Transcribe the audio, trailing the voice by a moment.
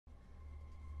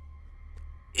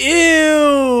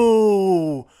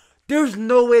Ew! There's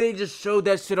no way they just showed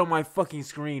that shit on my fucking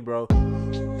screen, bro.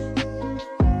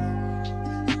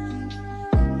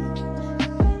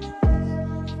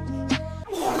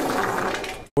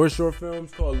 More short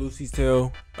films called Lucy's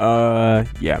Tale.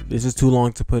 Yeah, this is too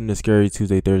long to put in a scary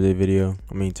Tuesday, Thursday video.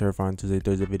 I mean, terrifying Tuesday,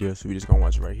 Thursday video. So we just gonna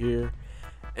watch it right here.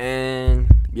 And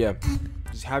yeah,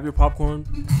 just have your popcorn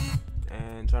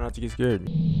and try not to get scared.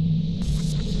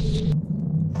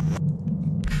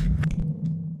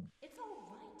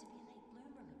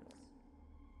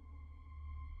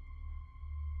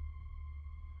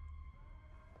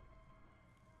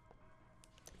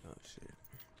 Oh shit.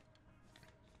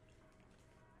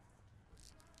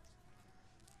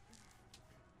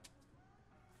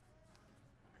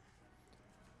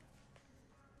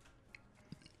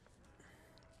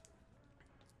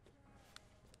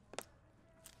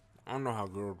 I don't know how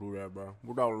girls do that, bro.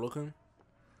 Without looking.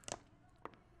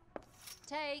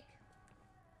 Take.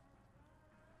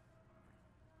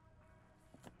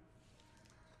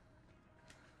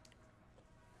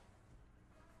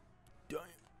 Damn.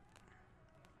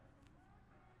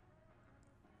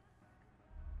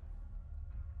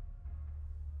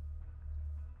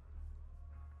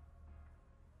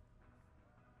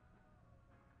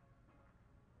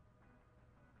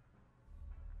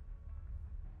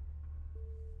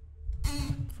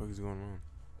 What the fuck is going on?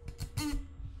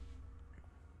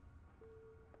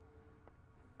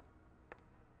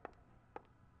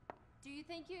 Do you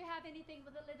think you have anything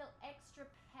with a little extra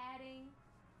padding?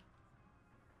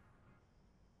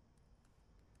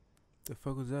 The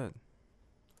fuck was that?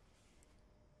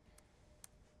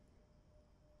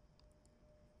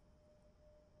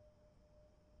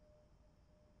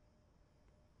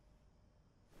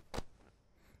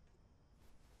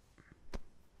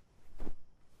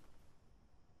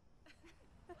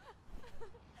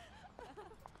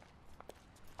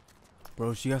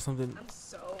 Bro, she got something. I'm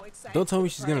so excited. Don't tell me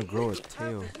she's gonna grow a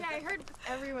tail. Yeah, I heard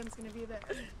everyone's gonna be there.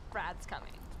 Brad's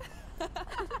coming. Oh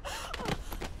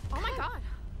my god.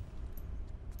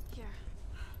 Here.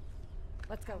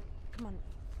 Let's go. Come on.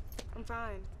 I'm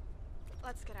fine.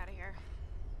 Let's get out of here.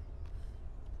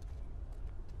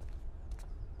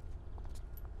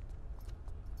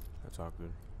 That's awkward.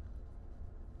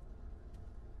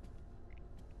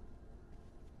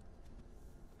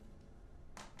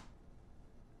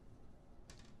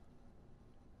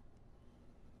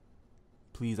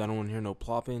 Please, I don't want to hear no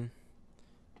plopping.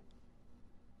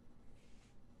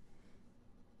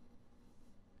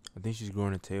 I think she's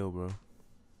growing a tail, bro.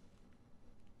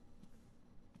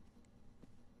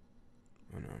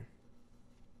 I know.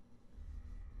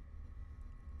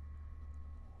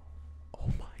 Oh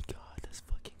my god, that's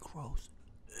fucking gross.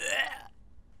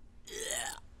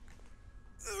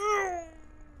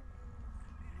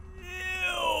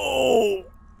 Ew.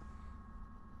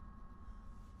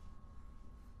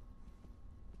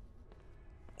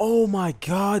 Oh my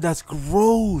god, that's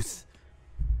gross.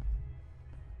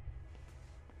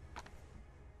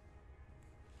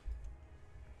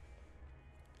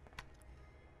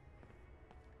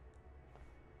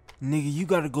 Nigga, you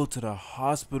gotta go to the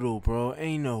hospital, bro.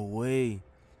 Ain't no way.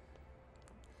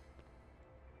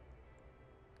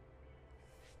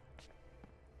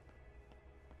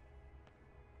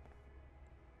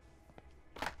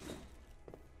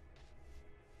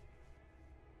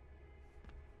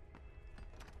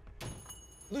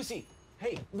 Lucy!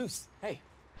 Hey, Luce! Hey!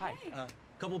 Hi. A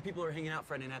couple people are hanging out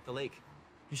Friday night at the lake.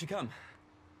 You should come.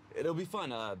 It'll be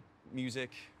fun. Music,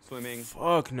 swimming.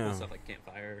 Fuck no. Stuff like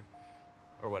campfire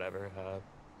or whatever.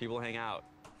 People hang out.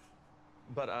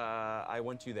 But I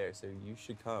want you there, so you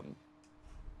should come.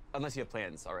 Unless you have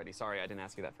plans already. Sorry, I didn't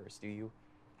ask you that first. Do you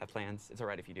have plans? It's all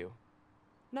right if you do.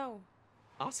 No.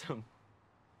 Awesome.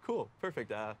 Cool.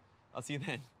 Perfect. I'll see you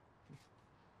then.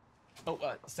 Oh,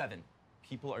 7.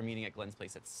 People are meeting at Glenn's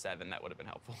place at 7. That would have been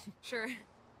helpful. Sure.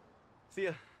 See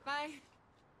ya. Bye.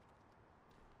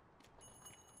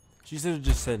 She should have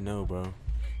just said no, bro. Did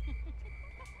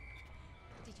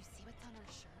you see what's on her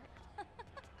shirt?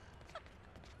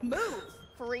 Move,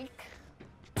 freak.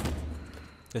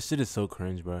 That shit is so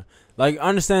cringe, bro. Like, I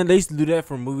understand they used to do that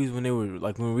for movies when they were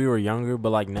like when we were younger, but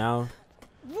like now.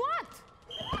 What?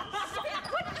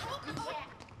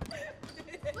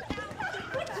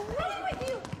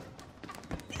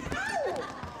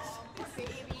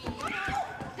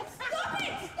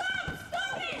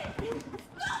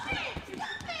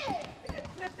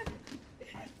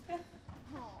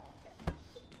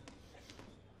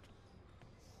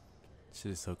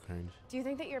 Shit is so cringe. Do you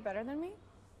think that you're better than me?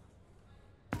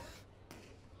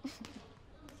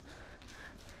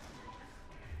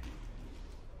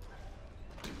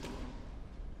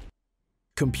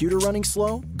 Computer running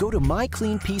slow? Go to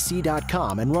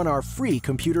mycleanpc.com and run our free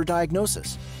computer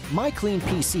diagnosis.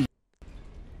 MyCleanPC.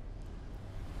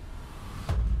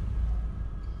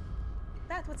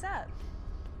 Beth, what's up?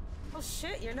 Oh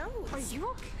shit, your nose. Are you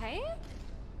okay?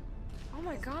 Oh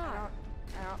my god.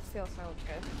 I don't feel so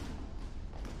good.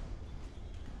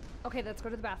 Okay, let's go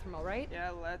to the bathroom, all right?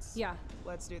 Yeah,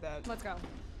 let's do that. Let's go.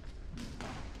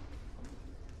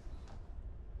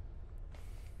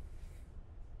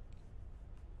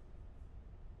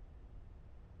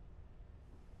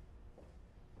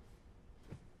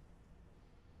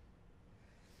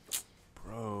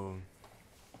 Bro.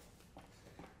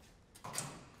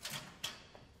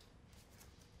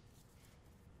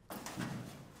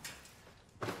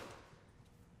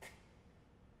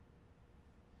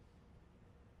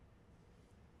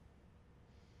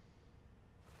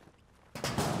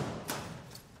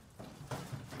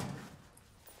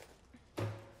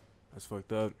 That's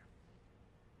fucked up.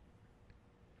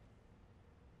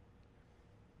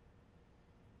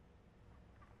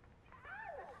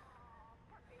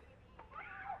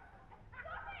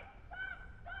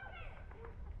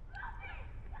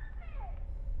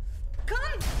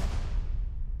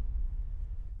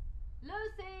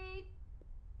 Lucy,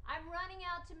 I'm running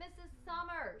out to Mrs.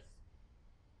 Summers.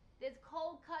 There's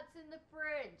cold cuts in the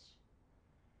fridge.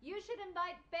 You should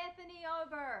invite Bethany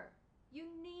over. You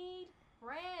need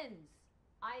friends.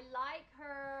 I like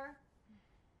her.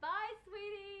 Bye,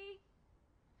 sweetie.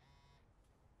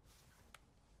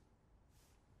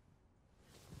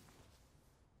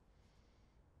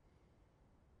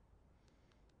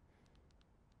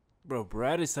 Bro,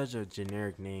 Brad is such a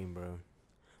generic name, bro.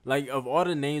 Like, of all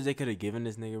the names they could have given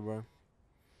this nigga, bro.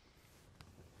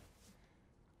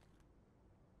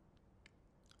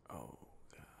 Oh,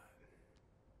 God.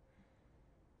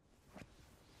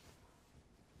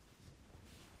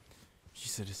 She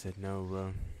should have said no,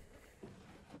 bro.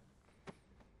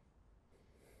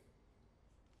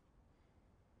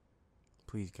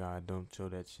 Please, God, don't show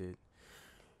that shit.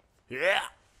 Yeah!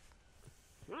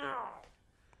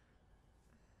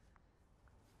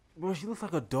 Bro, she looks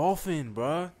like a dolphin,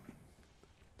 bro.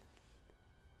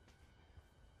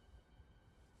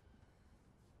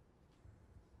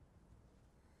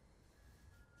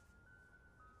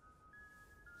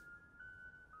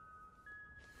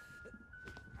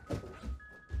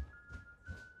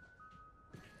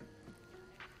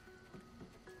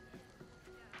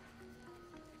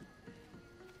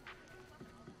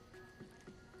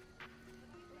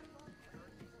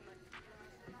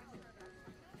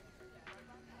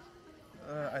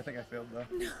 I think I failed though.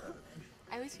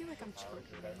 I always feel like I'm choking.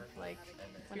 Like,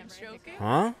 when I'm joking.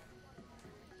 Huh?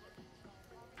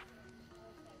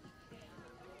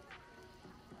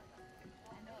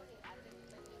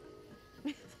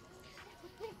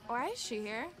 Why is she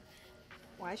here?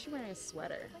 Why is she wearing a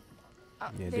sweater? Yeah,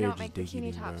 They they're don't just make digging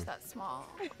bikini in, tops bro. that small.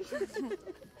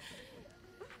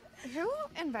 Who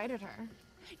invited her?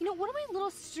 You know, one of my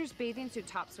little sister's bathing suit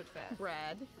tops would fit.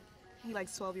 Brad. He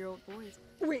likes 12-year-old boys.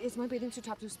 Wait, is my bathing suit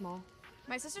top too small?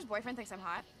 My sister's boyfriend thinks I'm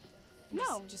hot.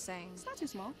 No. Just saying. It's not too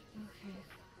small. Okay.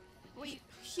 Wait,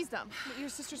 he's dumb. Wait, your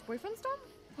sister's boyfriend's dumb?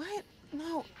 What?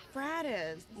 No, Brad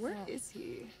is. Where is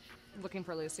he? Looking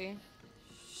for Lucy.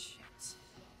 Shit.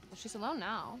 Well, she's alone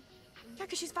now. Yeah,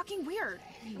 because she's fucking weird.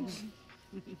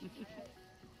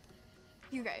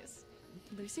 You guys,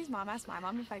 Lucy's mom asked my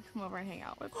mom if I'd come over and hang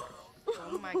out with her.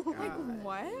 Oh my god. Like,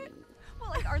 what?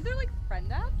 Well, like, aren't there, like, friend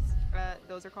apps?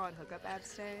 Those are called hookup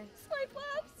apps, Tay. Swipe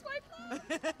left, swipe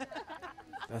left.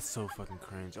 That's so fucking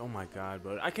cringe. Oh my God,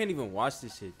 bro. I can't even watch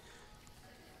this shit.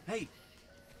 Hey,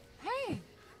 Hey.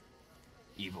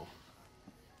 evil.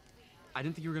 I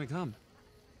didn't think you were gonna come.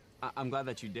 I'm glad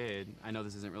that you did. I know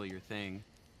this isn't really your thing.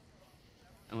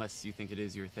 Unless you think it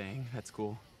is your thing, that's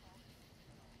cool.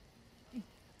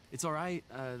 It's all right.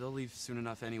 They'll leave soon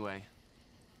enough anyway.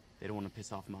 They don't want to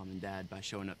piss off Mom and Dad by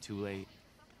showing up too late.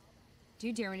 Do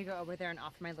you dare me to go over there and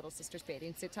offer my little sister's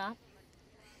bathing suit top?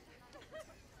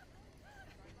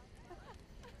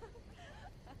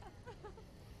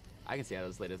 I can stay out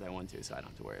as late as I want to, so I don't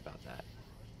have to worry about that.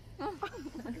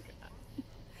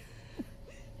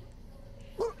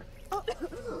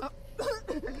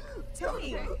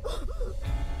 Tony.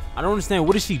 I don't understand.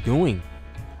 What is she doing?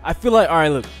 I feel like, all right,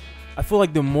 look. I feel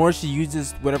like the more she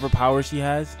uses whatever power she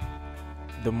has,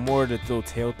 the more the little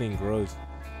tail thing grows.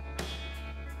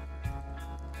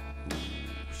 Ooh,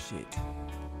 shit.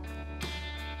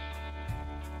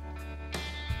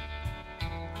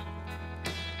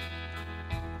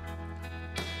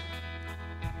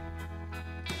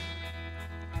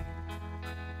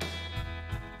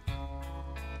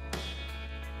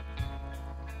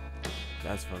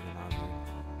 That's fucking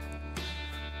awesome.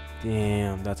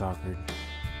 Damn, that's awkward.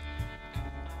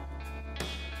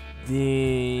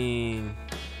 Dang.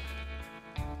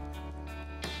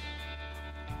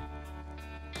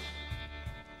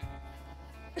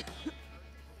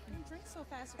 Don't drink so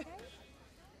fast, okay?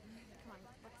 Come on,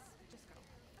 let's just go.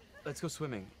 Let's go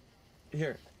swimming.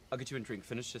 Here, I'll get you a drink.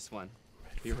 Finish this one.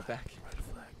 Be right back. Red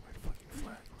flag, red fucking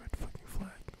flag, red fucking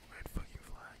flag, red fucking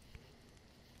flag.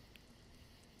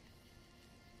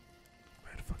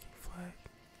 Red fucking flag.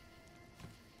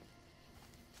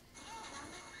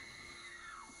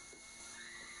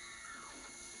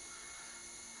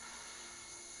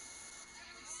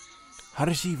 How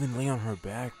does she even lay on her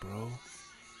back, bro?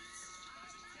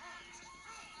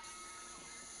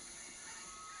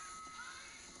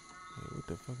 Wait, what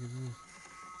the fuck is this?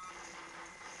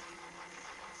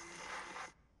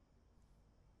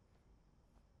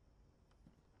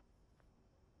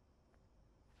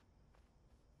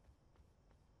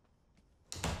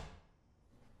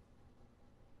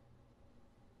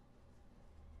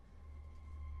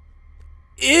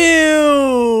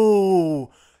 Ew!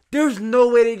 There's no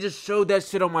way they just showed that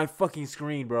shit on my fucking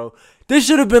screen, bro. This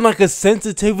should have been like a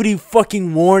sensitivity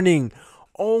fucking warning.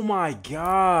 Oh my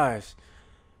gosh.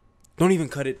 Don't even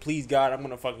cut it. Please, God. I'm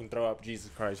gonna fucking throw up.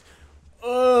 Jesus Christ.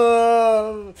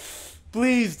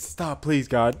 Please stop. Please,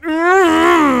 God.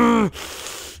 I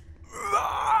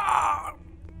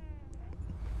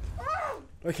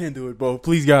can't do it, bro.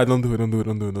 Please, God. Don't do it. Don't do it.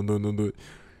 Don't do it. Don't do it. Don't do it.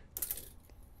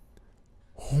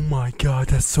 Oh my God.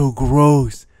 That's so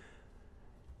gross.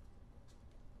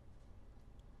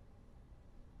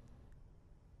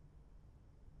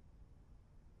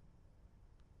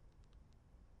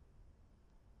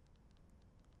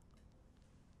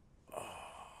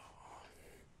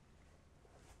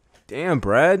 Damn,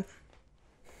 Brad.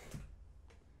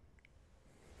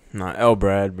 Nah, L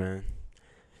Brad, man.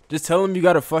 Just tell him you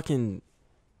got a fucking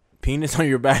penis on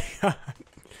your back.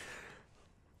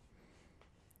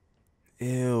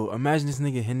 Ew. Imagine this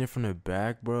nigga hitting it from the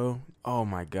back, bro. Oh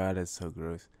my God, that's so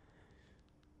gross.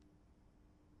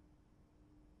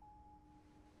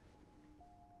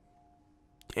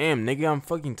 Damn, nigga, I'm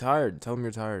fucking tired. Tell him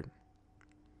you're tired.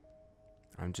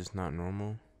 I'm just not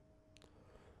normal.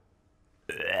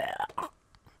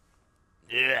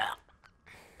 Yeah.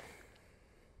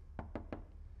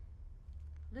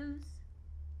 Luz,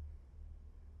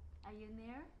 are you in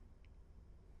there?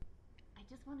 I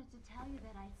just wanted to tell you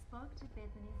that I spoke to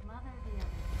Bethany's mother the other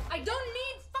day. I don't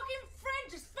need fucking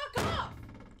friends. Just fuck off.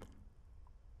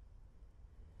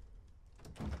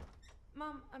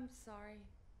 Mom, I'm sorry.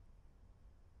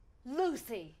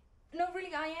 Lucy! No,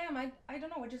 really, I am. I don't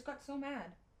know. I just got so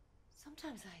mad.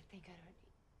 Sometimes I think I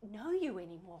don't know you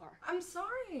anymore. I'm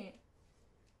sorry.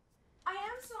 I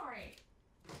am sorry.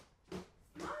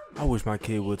 Mom. I wish my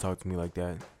kid would talk to me like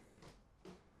that.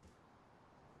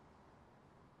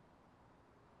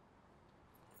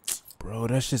 Bro,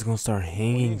 that shit's gonna start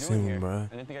hanging soon, here? bro.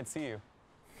 I didn't think I'd see you.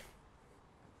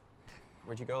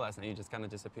 Where'd you go last night? You just kind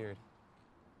of disappeared.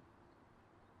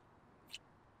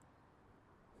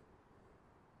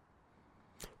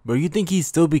 Bro, you think he'd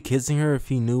still be kissing her if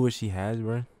he knew what she has,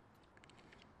 bro?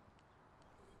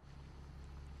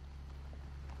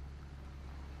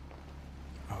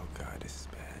 Oh God, this is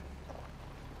bad.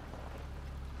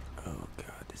 Oh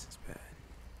God, this is bad.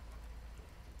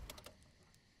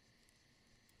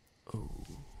 Oh,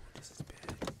 this is bad.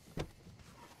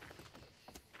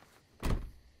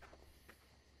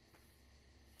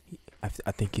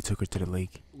 I think he took her to the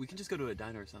lake. We can just go to a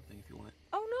diner or something if you want.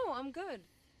 Oh no, I'm good.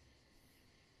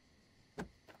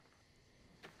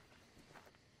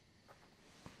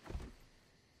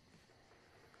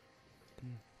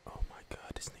 Oh my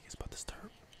God, this nigga's about to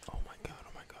start. Oh my God,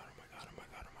 oh my God, oh my God, oh my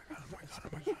God, oh my God, oh my God, oh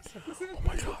my God. Oh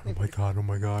my God, oh my God, oh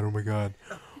my God, oh my God.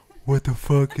 What the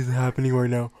fuck is happening right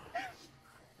now?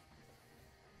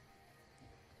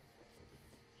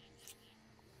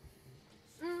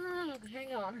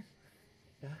 Hang on.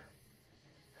 Yeah.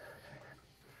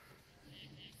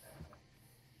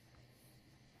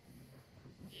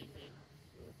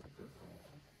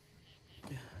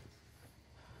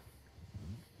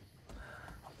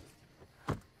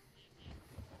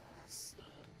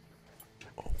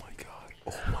 Oh my God,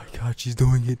 oh my God, she's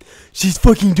doing it. She's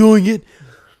fucking doing it.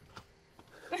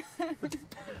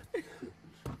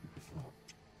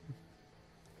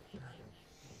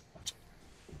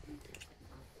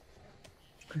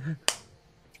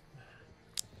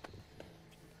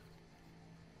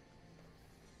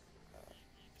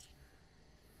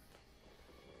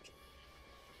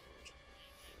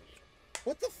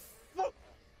 What the fuck?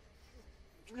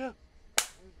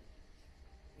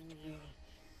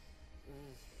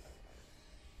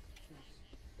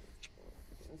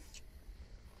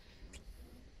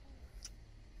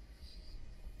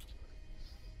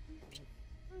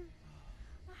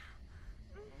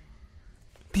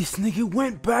 This nigga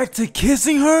went back to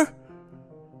kissing her?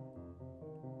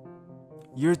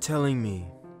 You're telling me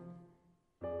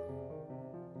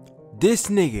this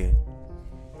nigga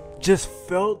just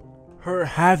felt her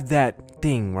have that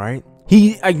thing, right?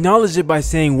 He acknowledged it by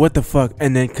saying what the fuck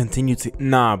and then continued to.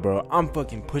 Nah, bro, I'm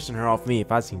fucking pushing her off me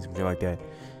if I seen something like that.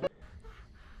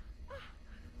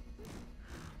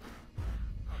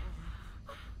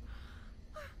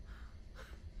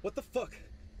 What the fuck?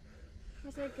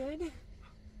 Was it good?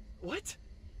 What?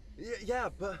 Yeah,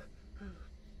 but...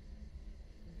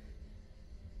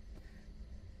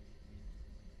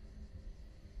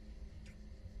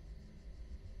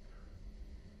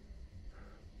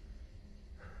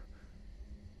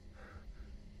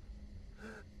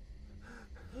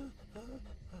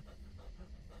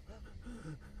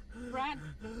 Brad!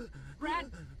 Brad!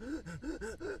 Brad!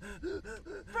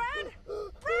 Brad!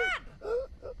 Brad!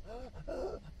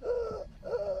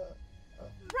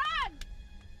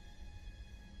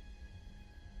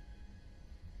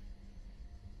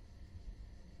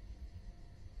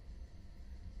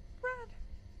 Brad!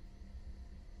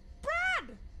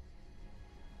 Brad!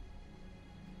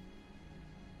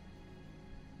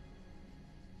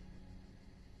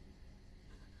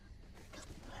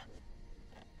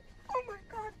 Oh my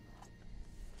god!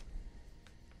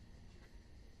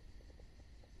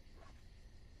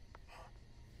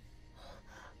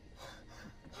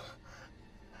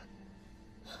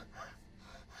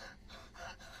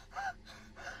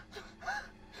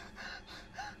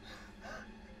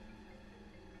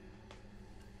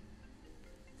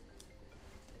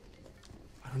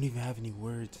 I don't even have any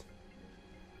words.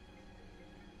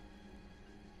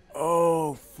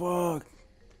 Oh, fuck.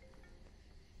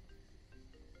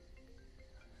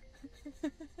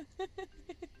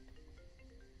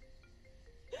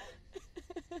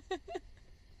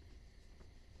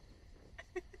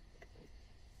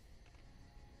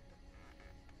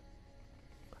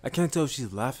 I can't tell if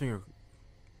she's laughing or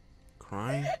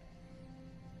crying.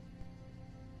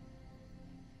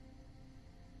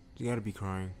 You gotta be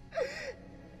crying.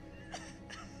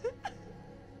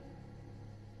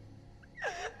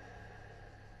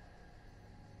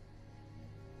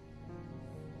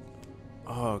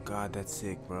 Oh god, that's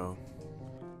sick, bro.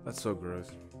 That's so gross.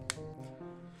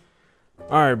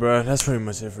 Alright, bro, that's pretty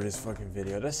much it for this fucking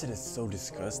video. That shit is so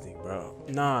disgusting, bro.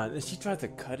 Nah, she tried to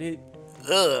cut it.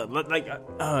 Ugh,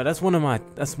 that's one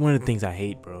of the things I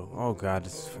hate, bro. Oh god,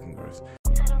 this is fucking gross.